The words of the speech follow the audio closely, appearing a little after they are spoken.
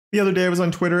The other day I was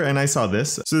on Twitter and I saw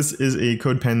this. So this is a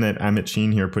code pen that Amit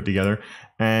Sheen here put together.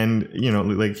 And, you know,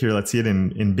 like here, let's see it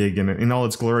in big and in all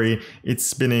its glory. It's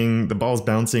spinning, the ball's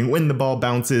bouncing. When the ball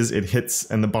bounces, it hits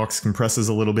and the box compresses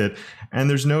a little bit. And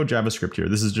there's no JavaScript here.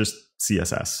 This is just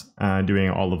CSS doing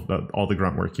all the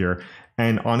grunt work here.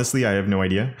 And honestly, I have no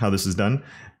idea how this is done.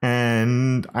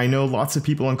 And I know lots of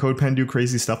people on CodePen do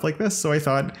crazy stuff like this. So I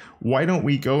thought, why don't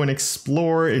we go and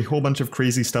explore a whole bunch of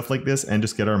crazy stuff like this and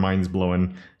just get our minds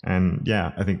blowing? And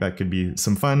yeah, I think that could be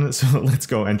some fun. So let's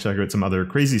go and check out some other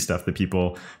crazy stuff that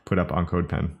people put up on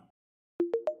CodePen.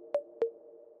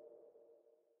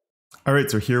 All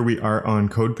right, so here we are on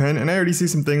CodePen, and I already see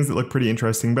some things that look pretty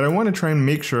interesting, but I want to try and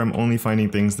make sure I'm only finding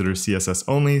things that are CSS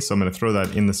only. So I'm going to throw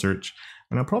that in the search,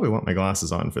 and I'll probably want my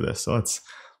glasses on for this. So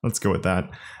let's go with that.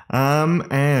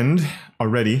 And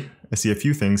already I see a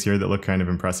few things here that look kind of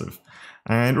impressive.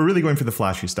 And we're really going for the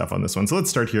flashy stuff on this one. So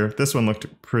let's start here. This one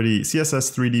looked pretty.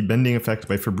 CSS 3D bending effect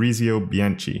by Fabrizio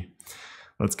Bianchi.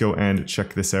 Let's go and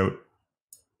check this out.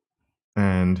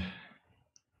 And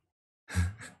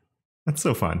that's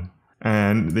so fun.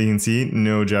 And you can see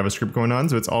no JavaScript going on,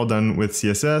 so it's all done with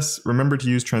CSS. Remember to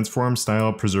use transform,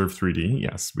 style, preserve 3D.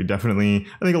 Yes, I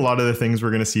think a lot of the things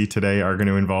we're going to see today are going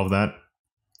to involve that.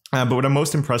 But what I'm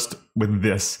most impressed with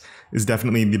this is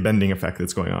definitely the bending effect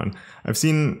that's going on. I've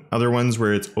seen other ones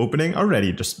where it's opening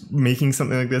already, just making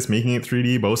something like this, making it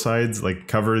 3D, both sides, like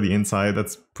cover the inside.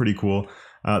 That's pretty cool.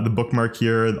 The bookmark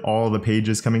here, all the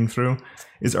pages coming through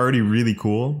is already really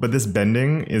cool. But this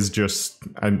bending is just,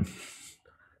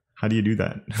 how do you do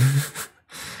that?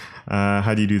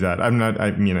 How do you do that?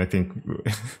 I think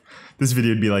this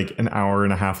video would be like an hour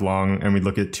and a half long, and we'd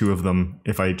look at two of them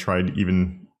if I tried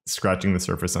even scratching the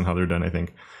surface on how they're done, I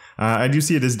think. I do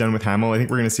see it is done with Haml. I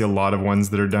think we're going to see a lot of ones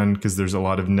that are done because there's a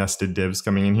lot of nested divs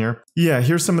coming in here. Yeah,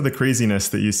 here's some of the craziness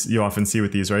that you often see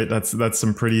with these, right? That's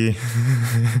some pretty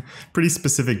pretty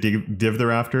specific div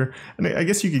they're after. And I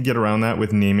guess you could get around that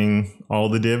with naming all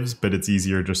the divs, but it's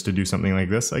easier just to do something like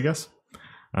this, I guess.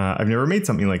 I've never made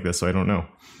something like this, so I don't know.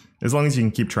 As long as you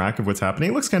can keep track of what's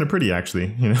happening, it looks kind of pretty,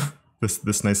 actually. You know,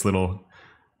 this nice little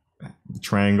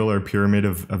triangle or pyramid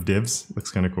of divs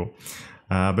looks kind of cool.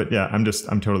 But yeah, I'm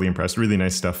totally impressed. Really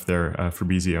nice stuff there,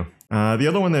 Fabrizio. The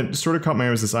other one that sort of caught my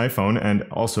eye was this iPhone, and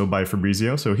also by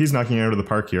Fabrizio. So he's knocking it out of the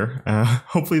park here.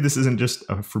 Hopefully this isn't just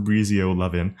a Fabrizio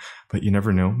love-in, but you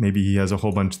never know. Maybe he has a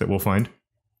whole bunch that we'll find.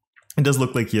 It does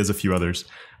look like he has a few others,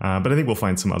 but I think we'll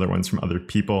find some other ones from other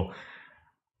people.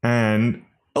 And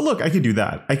oh look, I could do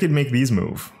that. I could make these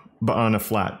move, but on a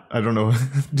flat. I don't know.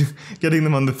 Getting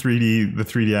them on the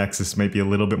 3D axis might be a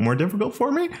little bit more difficult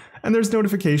for me. And there's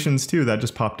notifications too that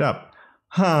just popped up.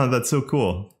 Huh, that's so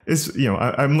cool.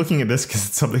 I'm looking at this because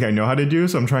it's something I know how to do,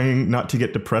 so I'm trying not to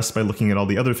get depressed by looking at all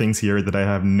the other things here that I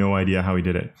have no idea how he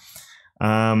did it.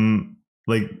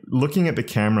 Like looking at the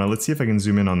camera, let's see if I can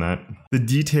zoom in on that. The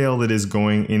detail that is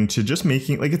going into just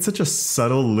making, like, it's such a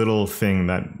subtle little thing,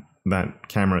 that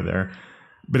camera there,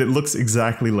 but it looks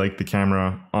exactly like the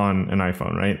camera on an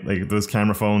iPhone, right? Like those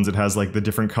camera phones, it has like the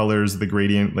different colors, the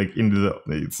gradient, like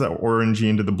it's that orangey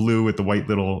into the blue with the white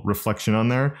little reflection on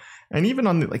there. And even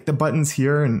on the buttons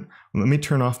here, and let me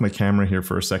turn off my camera here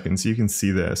for a second so you can see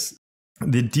this.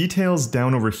 The details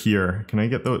down over here, can I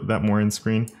get that more in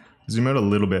screen? Zoom out a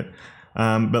little bit.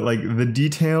 But like the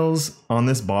details on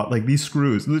this bot, like these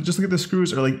screws, just look at the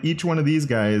screws, or like each one of these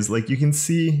guys, like you can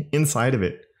see inside of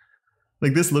it.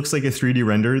 Like this looks like a 3D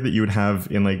render that you would have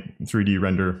in like 3D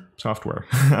render software.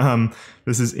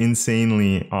 This is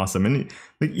insanely awesome. And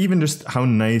like even just how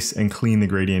nice and clean the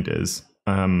gradient is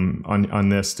on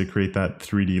this to create that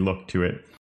 3D look to it.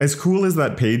 As cool as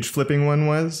that page flipping one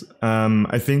was,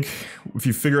 I think if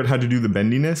you figure out how to do the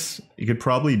bendiness, you could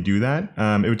probably do that.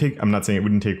 It would take, I'm not saying it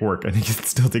wouldn't take work. I think it'd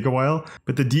still take a while,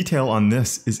 but the detail on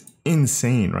this is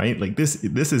insane, right? Like this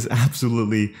is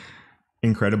absolutely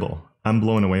incredible. I'm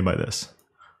blown away by this.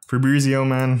 Fabrizio,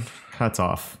 man, hats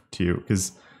off to you,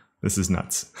 because this is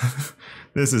nuts.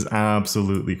 This is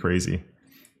absolutely crazy.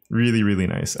 Really, really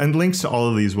nice. And links to all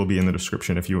of these will be in the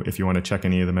description if you want to check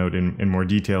any of them out in more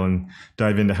detail and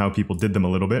dive into how people did them a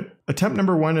little bit. Attempt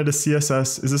number 1 at a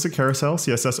CSS. Is this a carousel?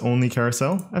 CSS only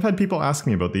carousel? I've had people ask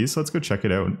me about these, so let's go check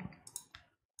it out.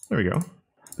 There we go.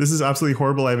 This is absolutely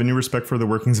horrible. I have a new respect for the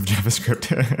workings of JavaScript.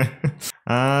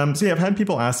 So yeah, I've had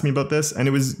people ask me about this, and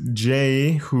it was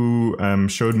Jay who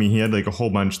showed me. He had like a whole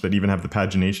bunch that even have the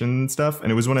pagination and stuff.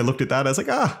 And it was when I looked at that, I was like,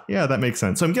 yeah, that makes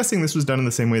sense. So I'm guessing this was done in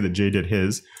the same way that Jay did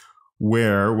his,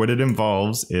 where what it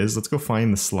involves is, let's go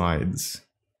find the slides.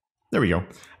 There we go.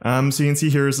 So you can see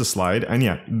here is the slide, and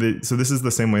yeah, so this is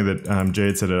the same way that Jay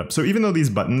had set it up. So even though these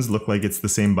buttons look like it's the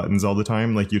same buttons all the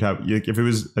time, like you'd have, if it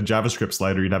was a JavaScript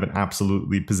slider, you'd have an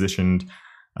absolutely positioned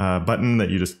button that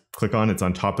you just click on. It's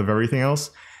on top of everything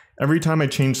else. Every time I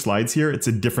change slides here, it's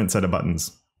a different set of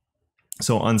buttons.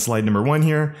 So on slide number 1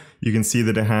 here, you can see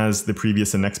that it has the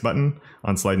previous and next button.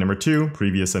 On slide number 2,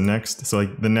 previous and next. So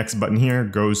like the next button here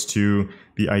goes to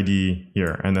the ID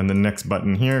here, and then the next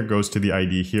button here goes to the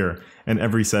ID here, and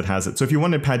every set has it. So if you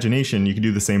wanted pagination, you could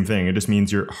do the same thing. It just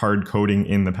means you're hard coding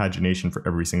in the pagination for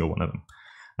every single one of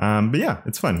them. But yeah,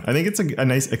 it's fun. I think it's a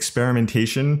nice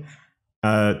experimentation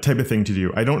type of thing to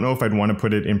do. I don't know if I'd want to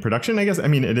put it in production. I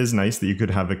mean, it is nice that you could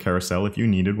have a carousel if you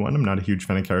needed one. I'm not a huge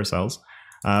fan of carousels.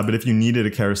 But if you needed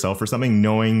a carousel for something,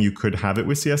 knowing you could have it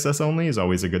with CSS only is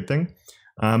always a good thing.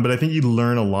 But I think you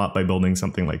learn a lot by building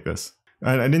something like this.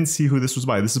 I didn't see who this was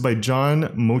by. This is by John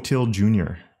Motil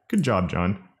Jr. Good job,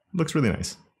 John. Looks really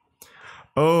nice.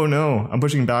 Oh no, I'm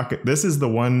pushing back. This is the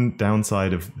one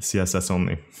downside of CSS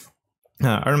only.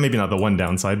 Or maybe not the one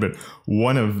downside, but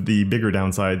one of the bigger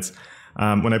downsides.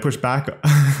 When I push back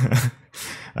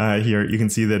here, you can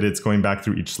see that it's going back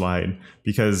through each slide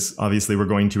because obviously we're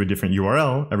going to a different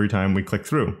URL every time we click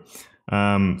through.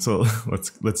 So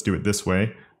let's do it this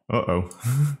way. Uh-oh.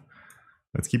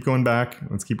 Let's keep going back.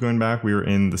 Let's keep going back. We were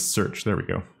in the search. There we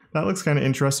go. That looks kind of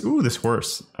interesting. Ooh, this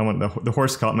horse. I want the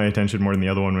horse caught my attention more than the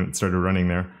other one when it started running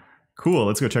there. Cool.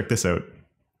 Let's go check this out.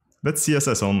 That's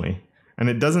CSS only. And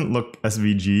it doesn't look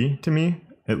SVG to me.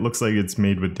 It looks like it's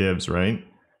made with divs, right?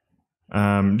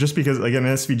 Just because, again,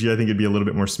 SVG, I think it'd be a little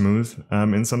bit more smooth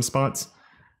in some spots.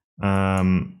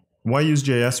 Why use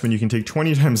JS when you can take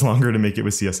 20 times longer to make it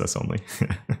with CSS only?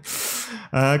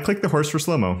 Click the horse for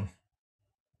slow-mo.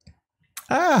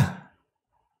 Ah!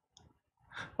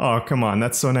 Oh, come on.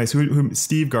 That's so nice.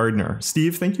 Steve Gardner.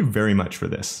 Steve, thank you very much for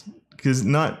this. Because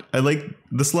I like,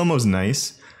 the slow-mo's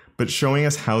nice, but showing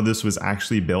us how this was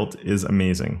actually built is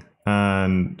amazing.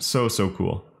 And so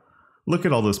cool. Look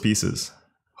at all those pieces.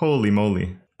 Holy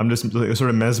moly. I'm just sort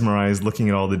of mesmerized looking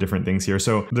at all the different things here.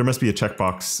 So there must be a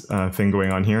checkbox thing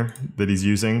going on here that he's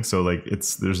using. So like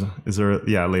is there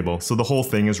a label. So the whole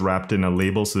thing is wrapped in a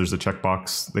label. So there's a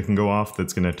checkbox that can go off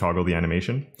that's going to toggle the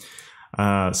animation.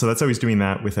 So that's how he's doing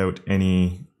that without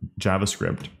any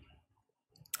JavaScript.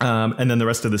 And then the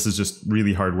rest of this is just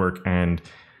really hard work, and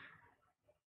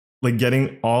like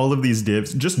getting all of these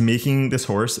divs, just making this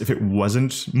horse, if it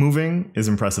wasn't moving, is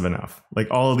impressive enough. Like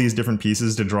all of these different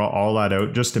pieces to draw all that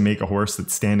out just to make a horse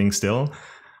that's standing still.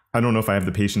 I don't know if I have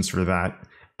the patience for that.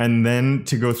 And then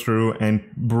to go through and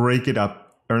break it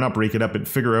up, or not break it up, but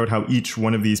figure out how each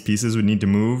one of these pieces would need to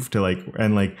move to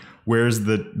where's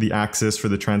the axis for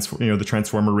the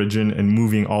transform origin, and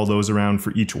moving all those around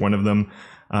for each one of them,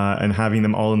 and having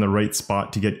them all in the right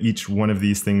spot to get each one of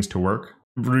these things to work.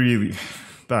 Really,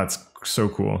 that's so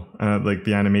cool. Like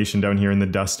the animation down here in the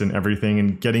dust and everything,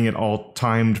 and getting it all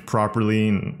timed properly,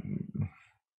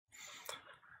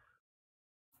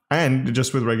 and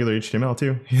just with regular HTML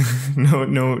too.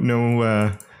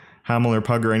 no Haml or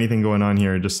Pug or anything going on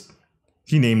here. Just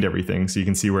he named everything so you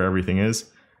can see where everything is.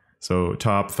 So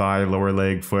top, thigh, lower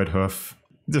leg, foot, hoof.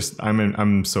 Just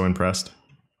I'm so impressed.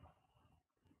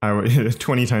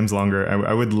 20 times longer.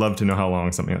 I would love to know how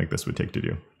long something like this would take to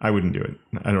do. I wouldn't do it.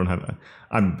 I don't have that.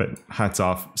 But hats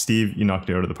off. Steve, you knocked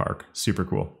it out of the park. Super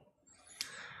cool.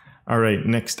 All right,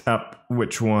 next up,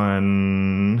 which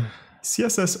one?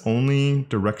 CSS only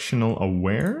directional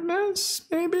awareness,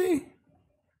 maybe?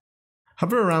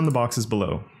 Hover around the boxes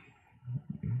below.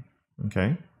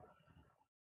 Okay.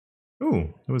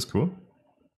 Ooh, that was cool.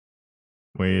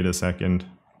 Wait a second.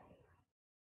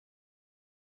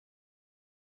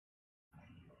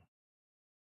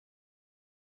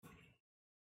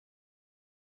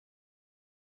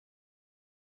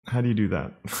 How do you do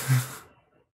that?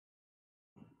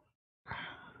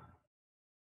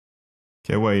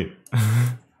 Okay, wait.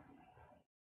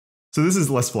 So this is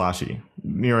less flashy,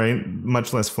 right?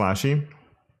 Much less flashy.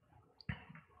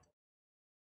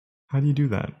 How do you do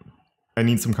that? I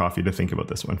need some coffee to think about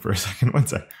this one for a second. One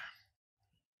sec.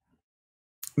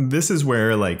 This is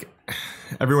where like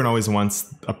everyone always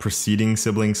wants a preceding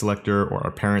sibling selector or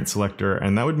a parent selector,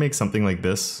 and that would make something like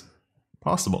this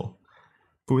possible.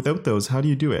 But without those, how do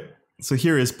you do it? So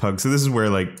here is Pug. So this is where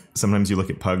like sometimes you look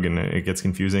at Pug and it gets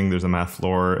confusing. There's a math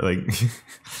floor. Like,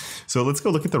 so let's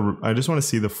go look at the. I just want to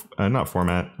see the not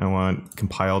format. I want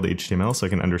compiled HTML so I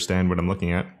can understand what I'm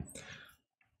looking at.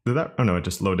 Did that? Oh no, it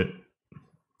just loaded.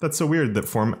 That's so weird. That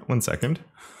format. 1 second.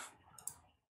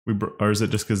 Or is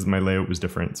it just because my layout was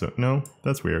different? So no,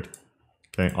 that's weird.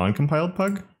 Okay, on compiled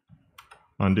Pug.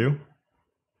 Undo.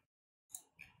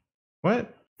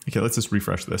 What? Okay, let's just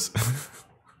refresh this.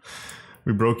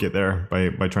 We broke it there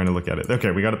by trying to look at it.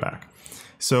 Okay, we got it back.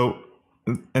 So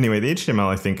anyway, the HTML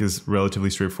I think is relatively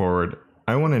straightforward.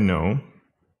 I want to know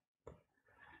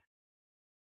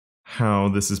how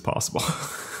this is possible.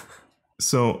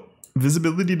 So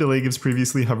visibility delay gives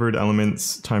previously hovered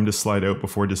elements time to slide out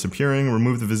before disappearing.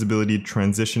 Remove the visibility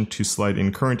transition to slide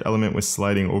in current element with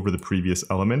sliding over the previous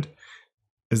element.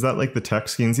 Is that like the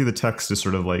text? You can see the text is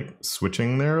sort of like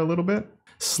switching there a little bit.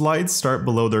 Slides start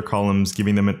below their columns,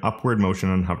 giving them an upward motion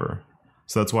on hover.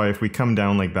 So that's why if we come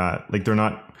down like that, like they're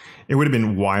not, it would have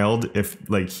been wild if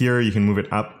like here you can move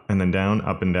it up and then down,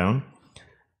 up and down.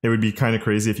 It would be kind of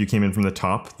crazy if you came in from the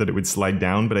top that it would slide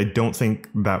down, but I don't think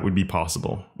that would be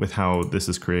possible with how this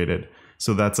is created.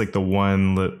 So that's like the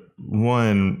one, but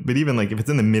even like if it's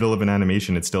in the middle of an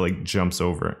animation, it still like jumps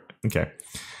over it. Okay.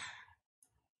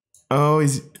 Oh,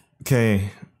 okay.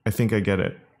 I think I get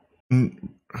it.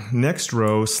 Next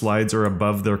row, slides are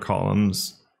above their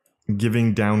columns,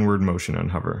 giving downward motion on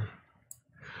hover.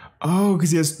 Oh,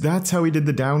 because that's how he did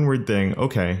the downward thing.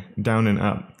 Okay, down and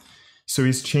up. So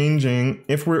he's changing,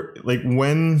 if we're, like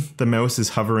when the mouse is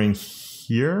hovering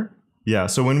here, yeah,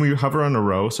 so when we hover on a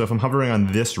row, so if I'm hovering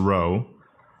on this row,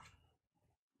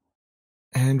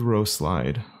 and row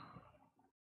slide.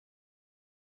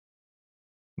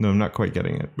 No, I'm not quite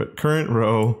getting it, but current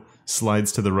row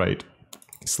slides to the right.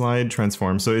 Slide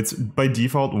transform. So it's by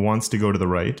default wants to go to the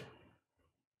right.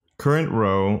 Current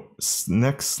row,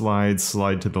 next slide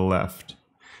to the left.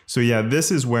 So yeah,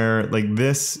 this is where like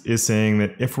this is saying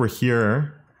that if we're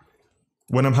here,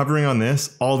 when I'm hovering on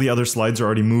this, all the other slides are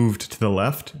already moved to the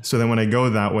left. So then when I go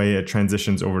that way, it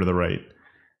transitions over to the right.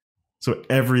 So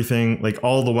everything, like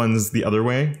all the ones the other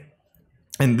way.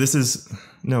 And this is,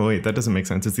 no, wait, that doesn't make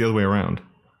sense. It's the other way around,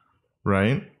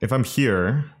 right? If I'm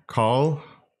here, call,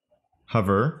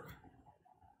 hover,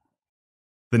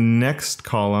 the next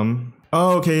column.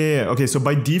 Oh, okay, yeah. Okay, so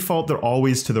by default, they're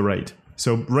always to the right.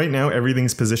 So right now,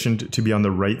 everything's positioned to be on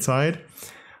the right side.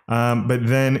 But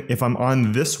then if I'm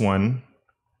on this one,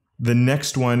 the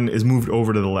next one is moved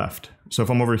over to the left. So if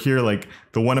I'm over here, like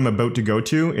the one I'm about to go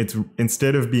to, it's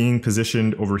instead of being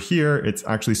positioned over here, it's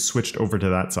actually switched over to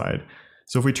that side.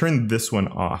 So if we turn this one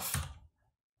off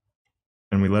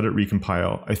and we let it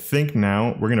recompile, I think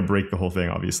now we're gonna break the whole thing,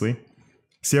 obviously.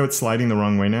 See how it's sliding the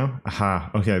wrong way now?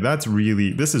 Aha, okay,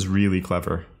 this is really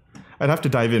clever. I'd have to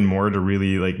dive in more to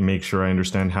really like make sure I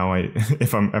understand how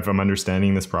if I'm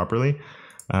understanding this properly.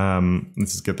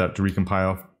 Let's just get that to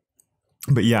recompile.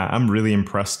 But yeah, I'm really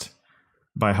impressed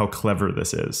by how clever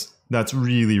this is. That's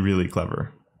really, really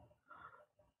clever.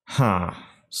 Huh,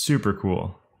 super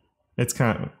cool. It's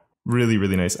kind of really,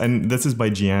 really nice. And this is by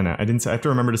Gianna. I have to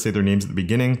remember to say their names at the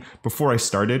beginning. Before I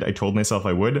started, I told myself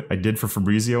I would. I did for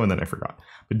Fabrizio and then I forgot.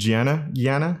 But Gianna,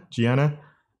 yeah,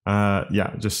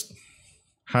 just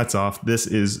hats off.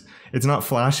 It's not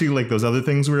flashy like those other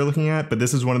things we were looking at, but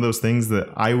this is one of those things that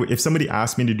if somebody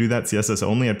asked me to do that CSS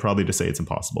only, I'd probably just say it's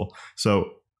impossible. So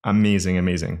amazing,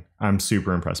 amazing. I'm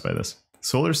super impressed by this.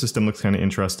 Solar system looks kind of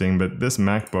interesting, but this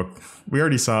MacBook, we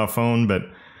already saw a phone, but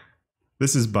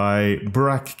this is by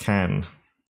Burak Khan.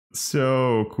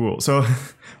 So cool. So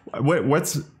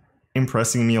what's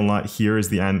impressing me a lot here is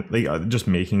just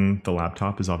making the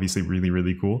laptop is obviously really,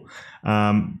 really cool.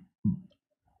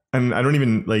 And I don't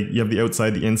even you have the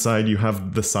outside, the inside, you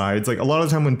have the sides. Like a lot of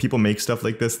the time when people make stuff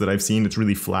like this that I've seen, it's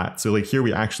really flat. So like here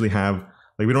we actually have,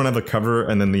 we don't have the cover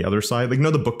and then the other side. Like,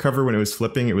 the book cover when it was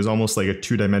flipping, it was almost like a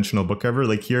two-dimensional book cover.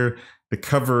 Like here, the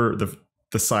cover,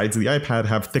 the sides of the iPad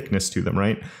have thickness to them,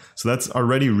 right? So that's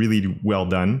already really well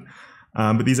done.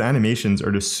 But these animations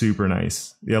are just super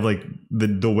nice. You have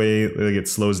the way it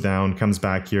slows down, comes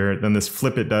back here, then this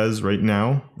flip it does right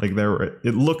now,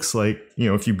 it looks like,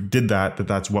 if you did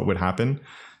that's what would happen.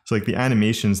 So the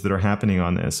animations that are happening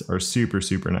on this are super,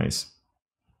 super nice.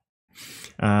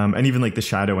 And even the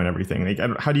shadow and everything.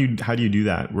 How do you do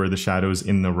that where the shadow's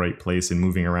in the right place and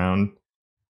moving around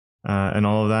and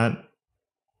all of that?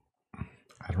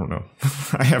 I don't know.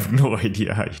 I have no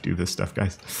idea how you do this stuff,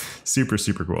 guys. Super,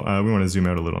 super cool. We want to zoom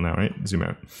out a little now, right? Zoom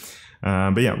out.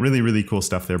 But yeah, really, really cool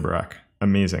stuff there, Burak.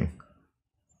 Amazing.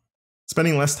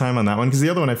 Spending less time on that one, because the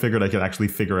other one I figured I could actually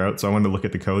figure out, so I wanted to look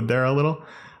at the code there a little.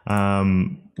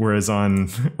 Whereas on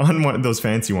one of those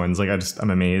fancy ones, I'm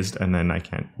amazed, and then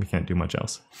we can't do much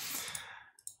else.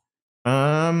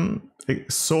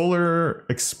 Solar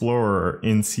Explorer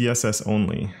in CSS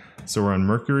only. So we're on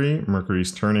Mercury.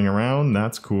 Mercury's turning around.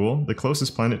 That's cool. The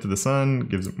closest planet to the sun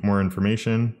gives more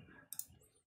information.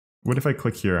 What if I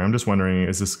click here? I'm just wondering,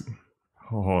 is this...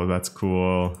 Oh, that's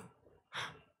cool.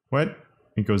 What?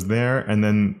 It goes there, and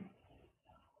then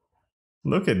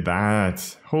Look at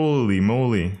that. Holy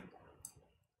moly.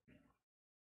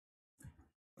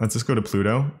 Let's just go to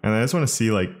Pluto. And I just want to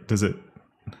see, like, does it...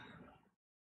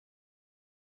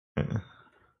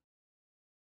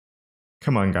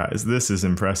 Come on, guys. This is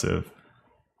impressive.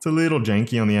 It's a little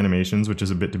janky on the animations, which is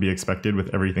a bit to be expected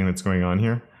with everything that's going on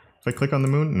here. If I click on the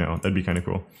moon? No, that'd be kind of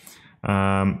cool.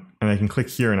 And I can click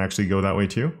here and actually go that way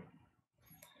too.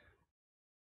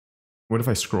 What if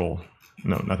I scroll?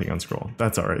 No, nothing on scroll.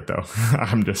 That's all right though.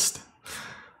 I'm just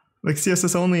like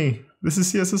CSS only. This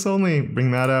is CSS only.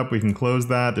 Bring that up. We can close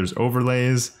that. There's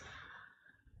overlays.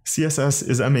 CSS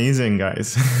is amazing,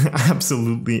 guys.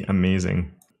 Absolutely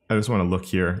amazing. I just want to look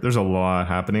here. There's a lot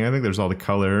happening. I think there's all the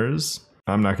colors.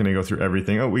 I'm not going to go through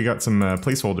everything. Oh, we got some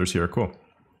placeholders here. Cool.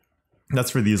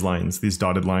 That's for these lines, these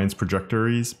dotted lines,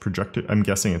 projected. I'm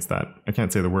guessing it's that. I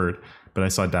can't say the word, but I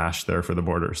saw dash there for the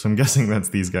border. So I'm guessing that's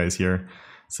these guys here.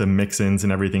 Some mix-ins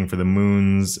and everything for the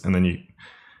moons. And then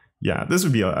yeah, this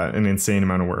would be an insane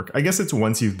amount of work. I guess it's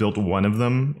once you've built one of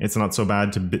them, it's not so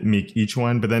bad to make each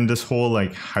one, but then this whole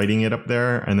like hiding it up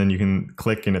there and then you can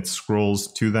click and it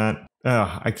scrolls to that.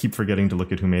 I keep forgetting to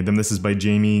look at who made them. This is by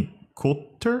Jamie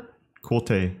Coulter?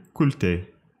 Culte.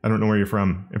 I don't know where you're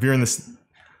from. If you're in this,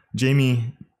 Jamie's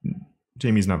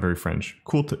not very French.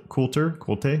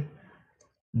 Culte.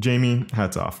 Jamie,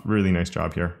 hats off. Really nice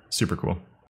job here. Super cool.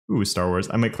 Ooh, Star Wars.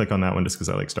 I might click on that one just because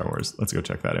I like Star Wars. Let's go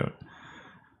check that out.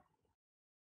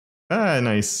 Ah,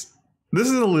 nice. This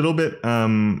is a little bit,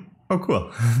 oh,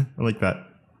 cool. I like that.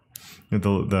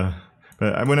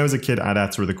 But when I was a kid,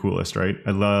 AT-ATs were the coolest, right?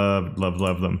 I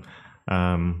loved them.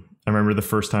 I remember the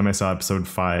first time I saw episode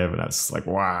 5 and I was like,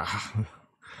 wow.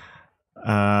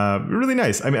 Really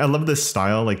nice. I mean, I love this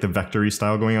style, like the vectory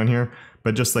style going on here,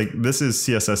 but just like this is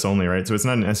CSS only, right? So it's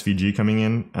not an SVG coming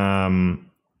in.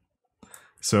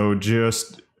 So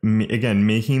just again,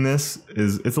 making this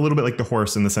it's a little bit like the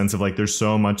horse in the sense of like there's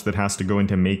so much that has to go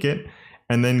into make it,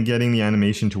 and then getting the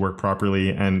animation to work properly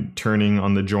and turning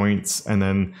on the joints,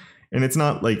 and it's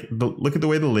not like look at the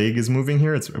way the leg is moving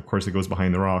here. It's of course it goes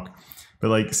behind the rock. But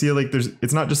like, see, like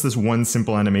it's not just this one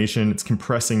simple animation. It's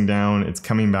compressing down. It's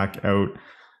coming back out.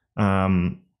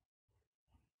 So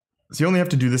you only have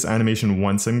to do this animation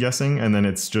once, I'm guessing, and then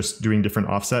it's just doing different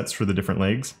offsets for the different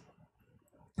legs.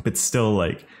 But still,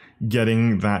 like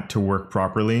getting that to work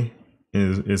properly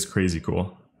is crazy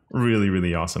cool. Really,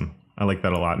 really awesome. I like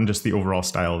that a lot, and just the overall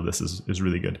style of this is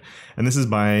really good. And this is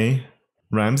by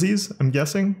Ramses, I'm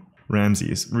guessing.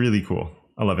 Ramses, really cool.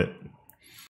 I love it.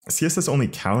 CSS only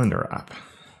calendar app.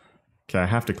 Okay, I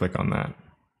have to click on that.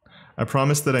 I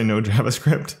promise that I know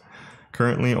JavaScript.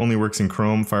 Currently only works in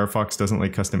Chrome. Firefox doesn't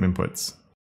like custom inputs.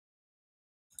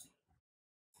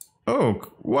 Oh,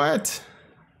 what?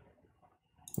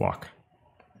 Walk.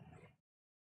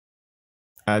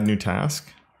 Add new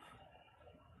task.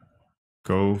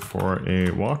 Go for a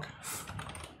walk.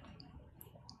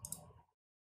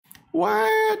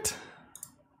 What?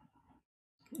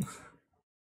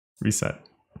 Reset.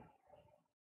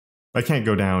 I can't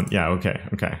go down. Yeah,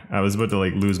 okay. I was about to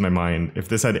like lose my mind. If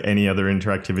this had any other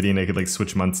interactivity and I could like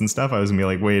switch months and stuff, I was gonna be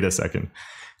like, wait a second.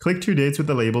 Click 2 dates with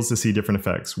the labels to see different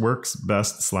effects. Works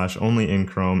best / only in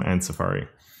Chrome and Safari.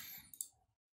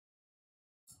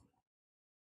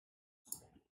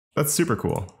 That's super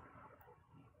cool.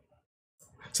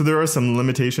 So there are some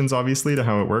limitations obviously to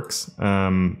how it works.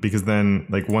 Because then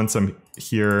like once I'm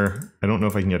here, I don't know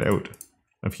if I can get out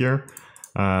of here.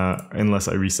 Unless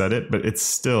I reset it, but it's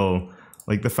still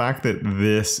like the fact that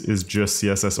this is just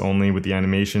CSS only with the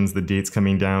animations, the dates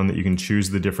coming down, that you can choose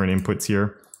the different inputs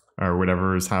here or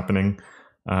whatever is happening.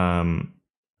 And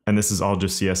this is all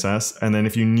just CSS. And then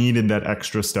if you needed that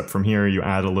extra step from here, you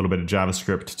add a little bit of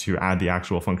JavaScript to add the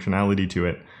actual functionality to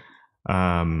it.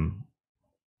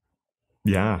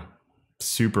 Yeah,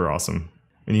 super awesome.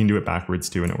 And you can do it backwards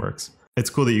too, and it works. It's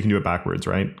cool that you can do it backwards,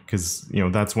 right? Because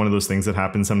that's one of those things that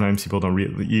happens sometimes. People don't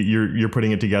you're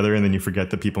putting it together and then you forget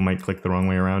that people might click the wrong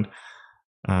way around.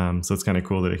 So it's kind of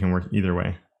cool that it can work either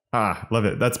way. Ah, love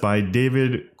it. That's by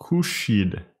David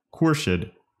Khurshid.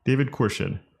 David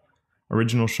Khurshid.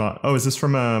 Original shot. Oh, is this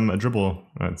from a Dribble?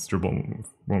 It's Dribble.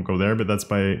 Won't go there, but that's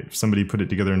by somebody put it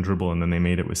together in Dribble and then they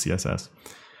made it with CSS.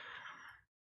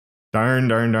 Darn.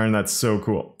 That's so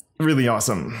cool. Really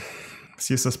awesome.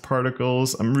 CSS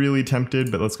particles. I'm really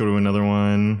tempted, but let's go to another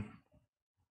one.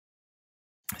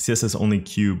 CSS only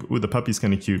cube. Ooh, the puppy's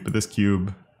kind of cute, but this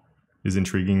cube is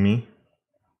intriguing me.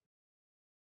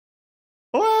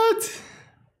 What?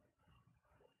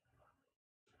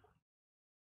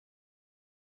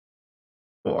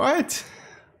 What?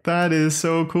 That is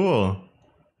so cool.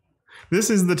 This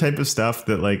is the type of stuff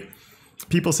that like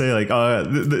people say like,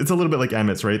 it's a little bit like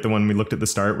Emmett's, right? The one we looked at the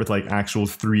start with like actual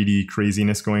 3D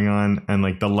craziness going on, and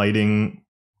like the lighting,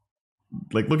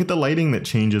 like look at the lighting that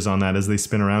changes on that as they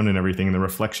spin around and everything, and the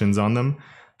reflections on them.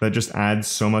 That just adds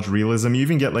so much realism. You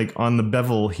even get like on the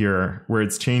bevel here where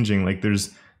it's changing, like the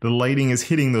lighting is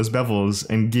hitting those bevels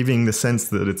and giving the sense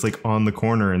that it's like on the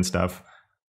corner and stuff.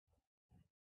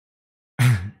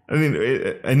 I mean,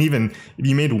 and even if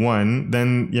you made one,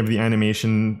 then you have the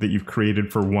animation that you've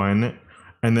created for one,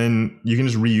 and then you can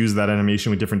just reuse that animation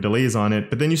with different delays on it,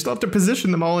 but then you still have to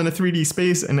position them all in a 3D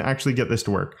space and actually get this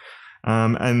to work.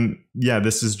 And yeah,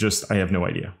 this is just, I have no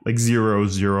idea, like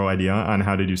zero idea on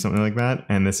how to do something like that.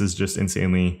 And this is just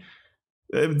insanely,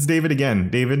 it's David again.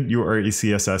 David, you are a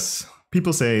CSS.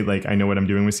 People say like, I know what I'm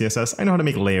doing with CSS. I know how to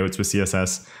make layouts with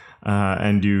CSS,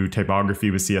 and do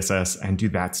typography with CSS and do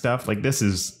that stuff. Like this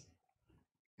is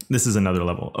another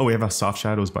level. Oh, we have a soft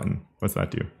shadows button. What's that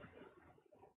do?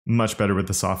 Much better with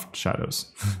the soft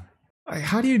shadows.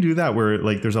 How do you do that where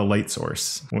like there's a light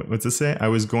source? What's it say? I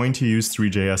was going to use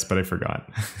 3JS, but I forgot.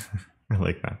 I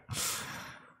like that.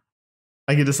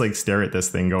 I could just like stare at this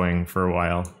thing going for a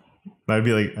while. That'd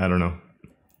be like, I don't know.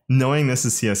 Knowing this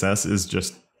is CSS is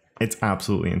just, it's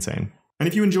absolutely insane. And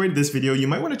if you enjoyed this video, you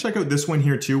might want to check out this one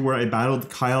here too, where I battled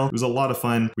Kyle. It was a lot of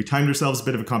fun. We timed ourselves a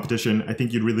bit of a competition. I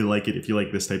think you'd really like it if you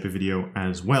like this type of video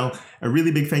as well. A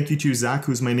really big thank you to Zach,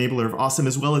 who's my enabler of awesome,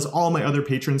 as well as all my other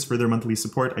patrons for their monthly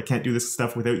support. I can't do this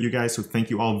stuff without you guys, so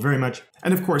thank you all very much.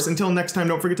 And of course, until next time,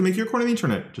 don't forget to make your corner of the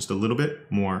internet just a little bit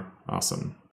more awesome.